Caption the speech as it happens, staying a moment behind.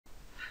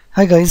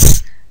Hi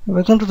guys,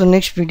 welcome to the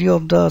next video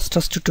of the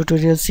Struts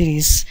tutorial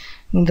series.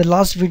 In the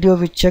last video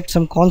we checked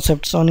some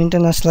concepts on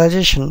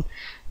internationalization.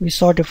 We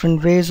saw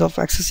different ways of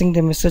accessing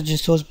the message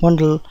resource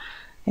bundle.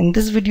 In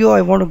this video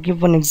I want to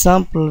give one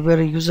example where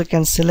a user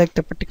can select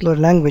a particular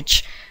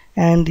language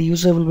and the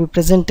user will be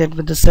presented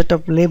with a set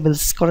of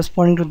labels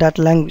corresponding to that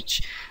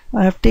language.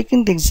 I have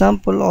taken the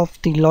example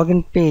of the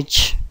login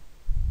page.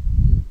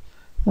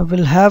 I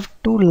will have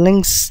two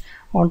links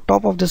on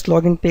top of this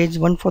login page,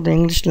 one for the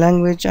English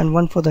language and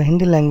one for the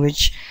Hindi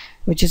language,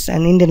 which is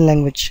an Indian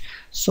language.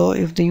 So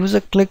if the user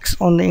clicks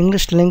on the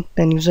English link,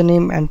 then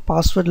username and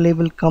password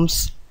label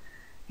comes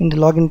in the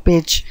login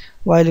page,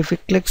 while if he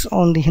clicks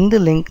on the Hindi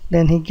link,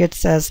 then he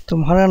gets as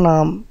Tumhara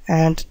Naam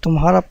and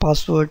Tumhara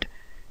Password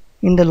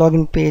in the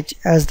login page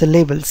as the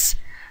labels.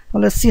 Now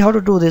let's see how to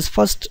do this.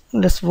 First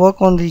let's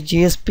work on the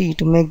JSP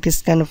to make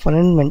this kind of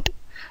arrangement.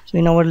 So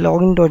in our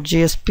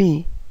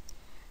login.jsp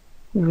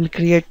we will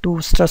create two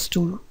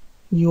Struts2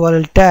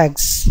 URL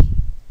tags.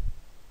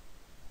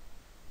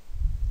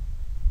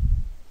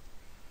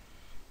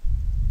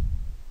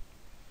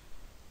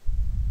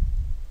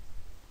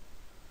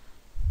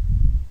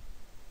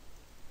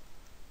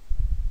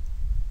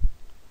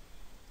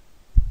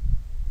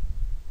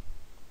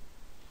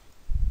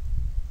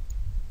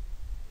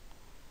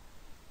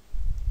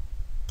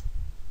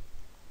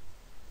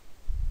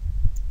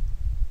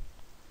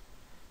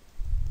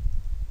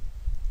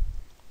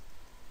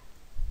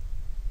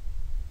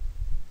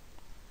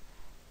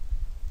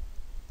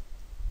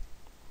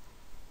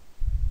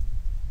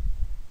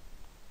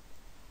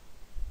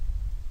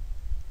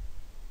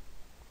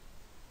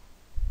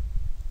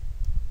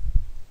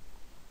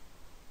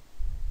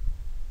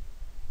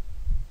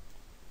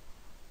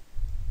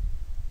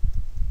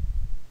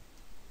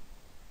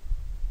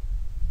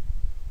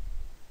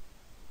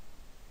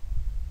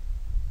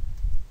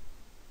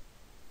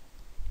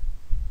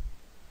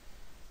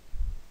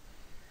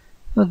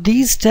 Now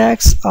these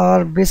tags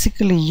are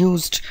basically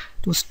used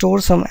to store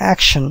some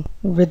action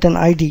with an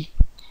ID.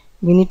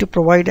 We need to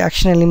provide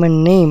action element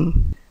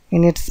name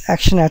in its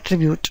action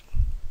attribute.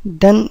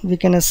 Then we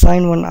can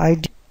assign one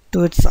ID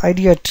to its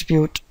ID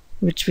attribute,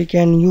 which we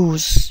can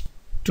use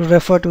to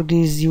refer to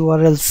these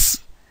URLs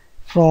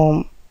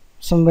from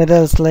somewhere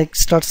else like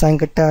struts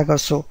anchor tag or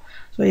so.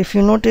 So if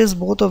you notice,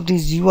 both of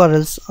these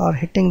URLs are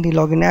hitting the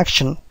login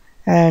action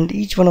and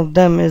each one of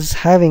them is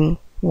having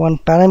one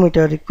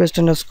parameter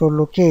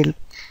request_locale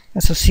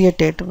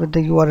associated with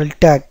the URL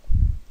tag.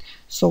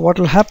 So what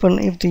will happen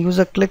if the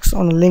user clicks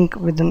on a link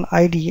with an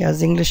ID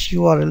as English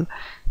URL,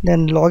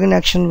 then login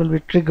action will be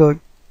triggered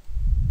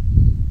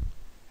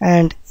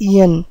and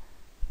en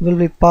will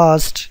be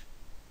passed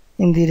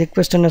in the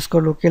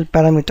request_locale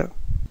parameter.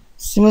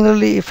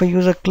 Similarly, if a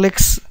user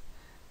clicks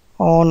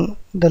on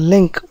the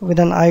link with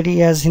an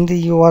ID as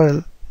Hindi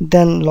URL,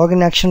 then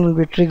login action will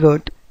be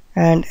triggered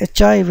and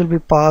hi will be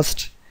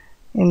passed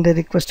in the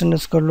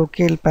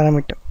request_locale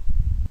parameter.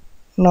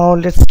 Now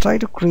let's try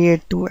to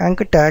create two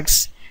anchor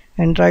tags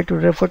and try to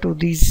refer to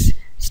these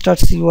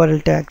struts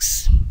URL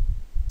tags.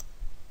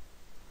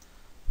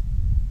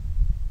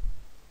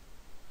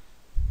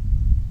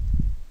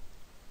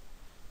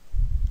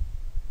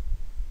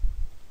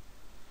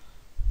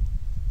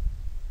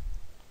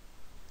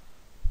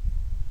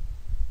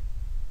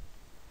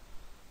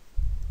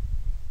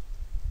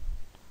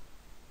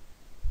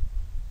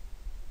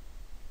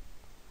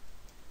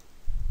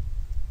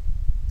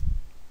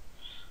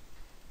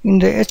 In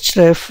the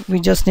href, we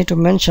just need to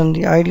mention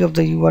the ID of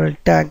the URL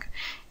tag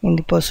in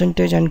the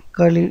percentage and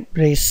curly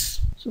brace.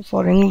 So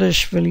for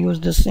English, we'll use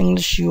this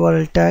English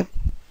URL tag.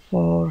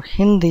 For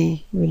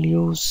Hindi, we'll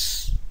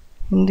use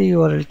Hindi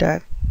URL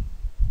tag.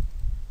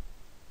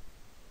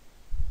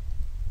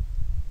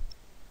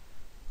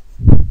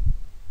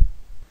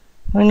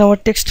 In our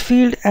text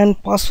field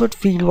and password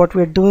field, what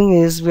we are doing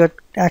is we are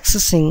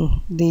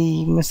accessing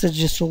the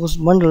message resource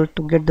bundle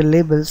to get the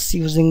labels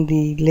using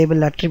the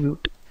label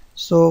attribute.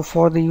 So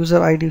for the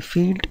user ID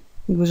field,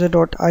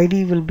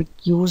 user.id will be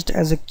used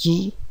as a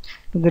key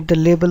to get the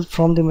label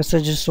from the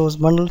message resource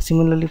bundle.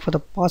 Similarly, for the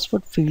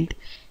password field,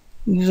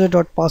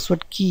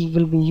 user.password key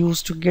will be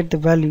used to get the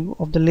value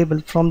of the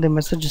label from the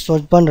message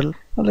resource bundle.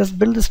 Now let's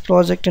build this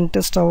project and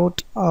test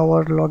out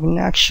our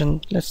login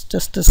action. Let's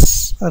test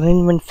this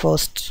arrangement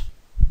first.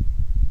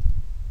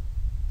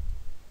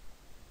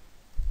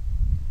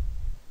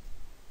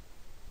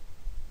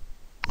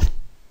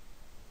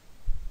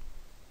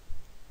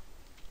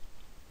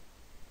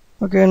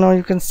 Okay, now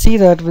you can see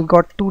that we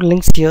got two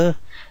links here.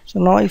 So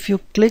now if you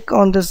click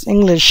on this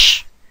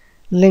English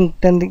link,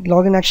 then the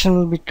login action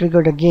will be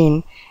triggered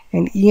again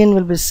and en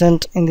will be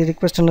sent in the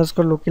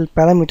request_locale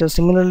parameter.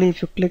 Similarly,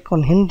 if you click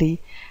on Hindi,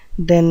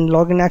 then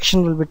login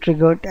action will be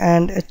triggered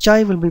and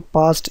hi will be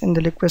passed in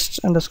the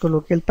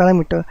request_locale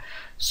parameter.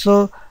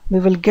 So we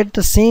will get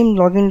the same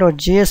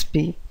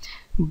login.jsp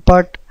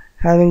but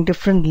having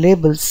different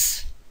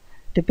labels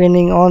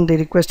depending on the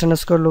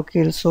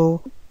request_locale.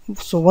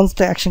 So once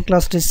the action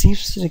class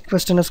receives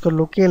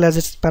request_locale as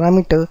its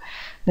parameter,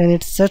 then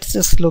it sets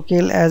its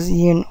locale as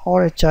en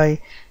or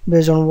hi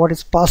based on what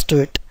is passed to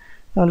it.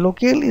 Now,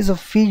 locale is a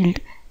field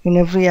in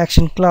every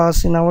action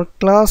class. In our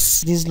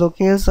class, these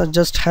locales are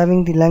just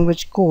having the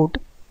language code.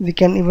 We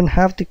can even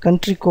have the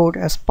country code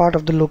as part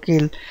of the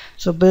locale.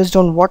 So based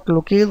on what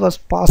locale was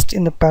passed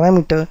in the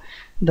parameter,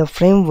 the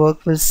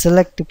framework will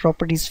select the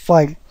properties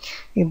file.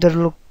 If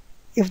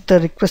the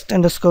request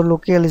underscore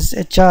locale is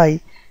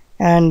hi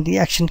and the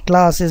action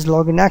class is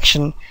login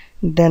action,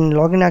 then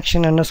login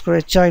action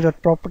underscore hi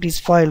dot properties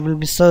file will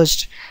be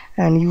searched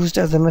and used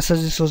as a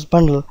message resource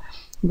bundle.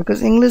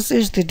 Because English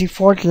is the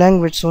default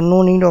language, so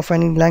no need of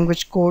any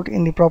language code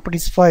in the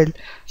properties file.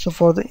 So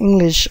for the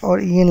English or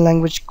EN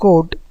language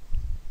code,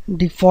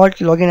 default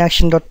login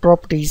action dot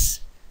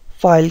properties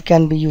file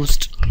can be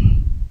used,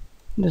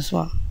 this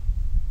one.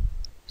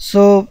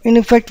 So in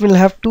effect we'll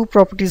have two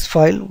properties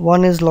file.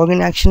 One is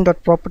login action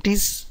dot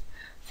properties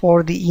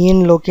for the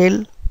EN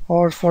locale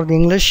or for the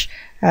English,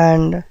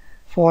 and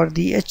for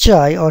the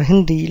HI or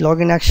Hindi,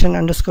 login action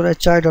underscore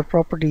hi dot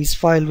properties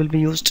file will be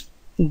used.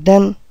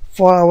 Then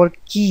for our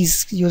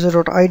keys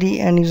user.id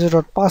and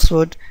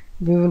user.password,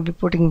 we will be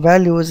putting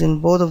values in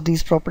both of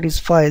these properties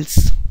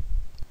files.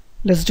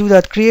 Let's do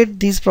that. Create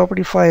these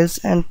property files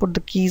and put the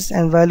keys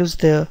and values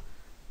there.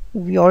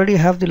 We already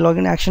have the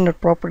login action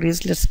dot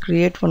properties. Let's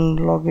create one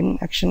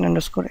login action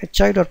underscore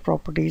hi dot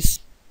properties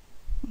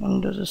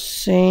under the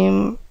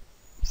same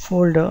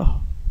folder.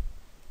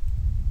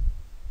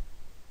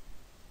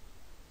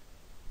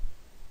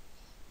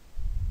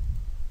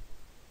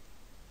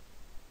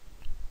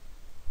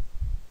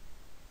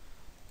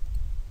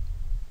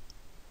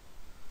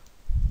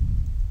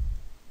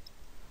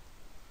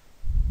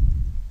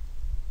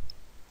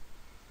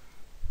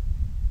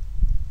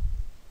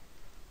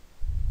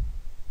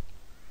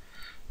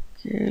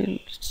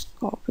 Okay, let's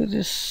copy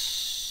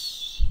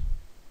this,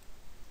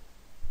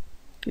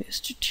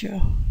 paste it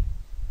here.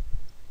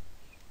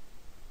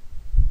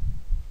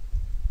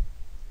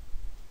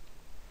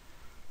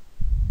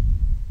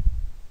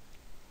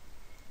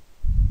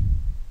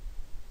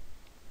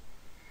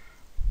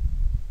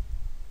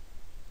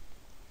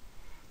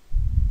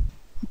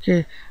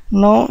 Okay,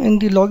 now in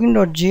the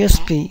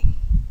login.jsp,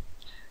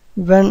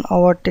 when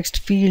our text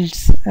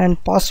fields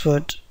and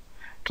password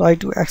try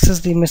to access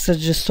the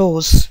message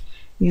resource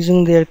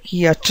using their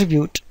key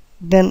attribute,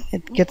 then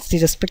it gets the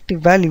respective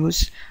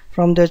values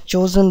from their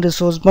chosen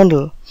resource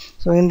bundle.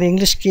 So in the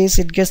English case,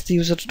 it gets the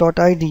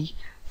user.id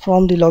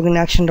from the login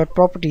action dot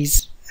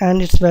properties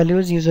and its value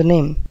is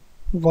username,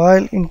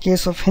 while in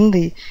case of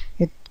Hindi,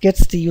 it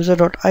gets the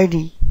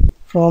user.id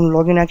from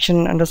login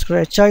action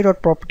underscore hi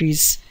dot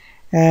properties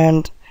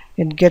and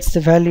it gets the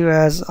value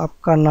as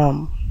aapka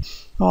naam.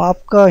 Now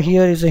aapka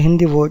here is a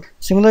Hindi word.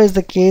 Similar is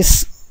the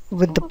case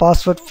with the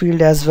password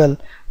field as well.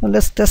 Now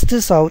let's test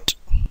this out.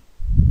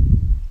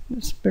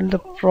 Let's build a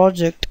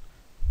project.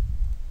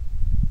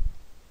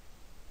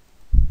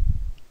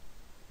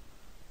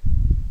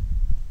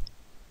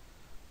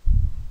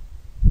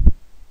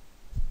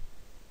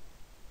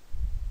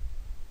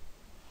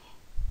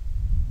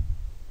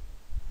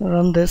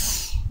 Run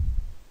this.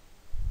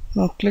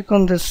 Now click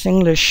on this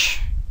English.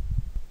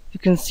 You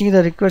can see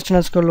the request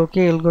underscore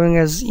locale going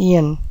as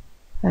EN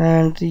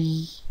and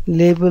the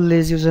label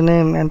is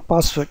username and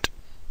password.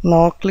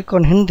 Now click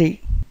on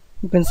Hindi.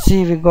 You can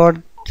see we got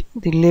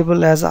the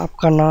label as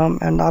aapka naam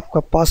and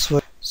aapka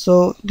password.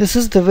 So this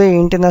is the way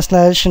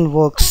internationalization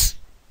works.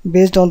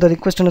 Based on the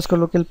request underscore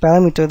locale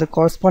parameter, the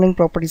corresponding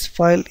properties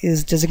file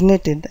is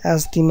designated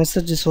as the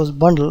message resource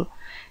bundle,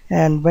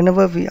 and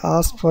whenever we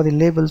ask for the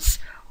labels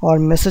or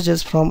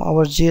messages from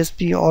our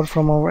JSP or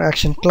from our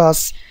action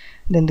class,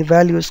 then the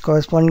values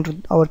corresponding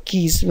to our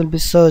keys will be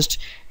searched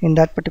in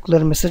that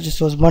particular message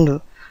resource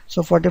bundle.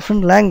 So for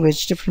different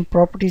language, different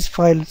properties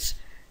files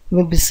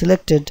will be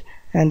selected,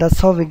 and that's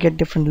how we get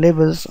different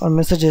labels or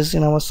messages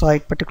in our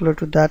site particular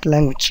to that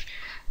language.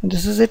 And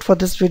this is it for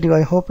this video.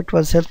 I hope it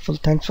was helpful.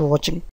 Thanks for watching.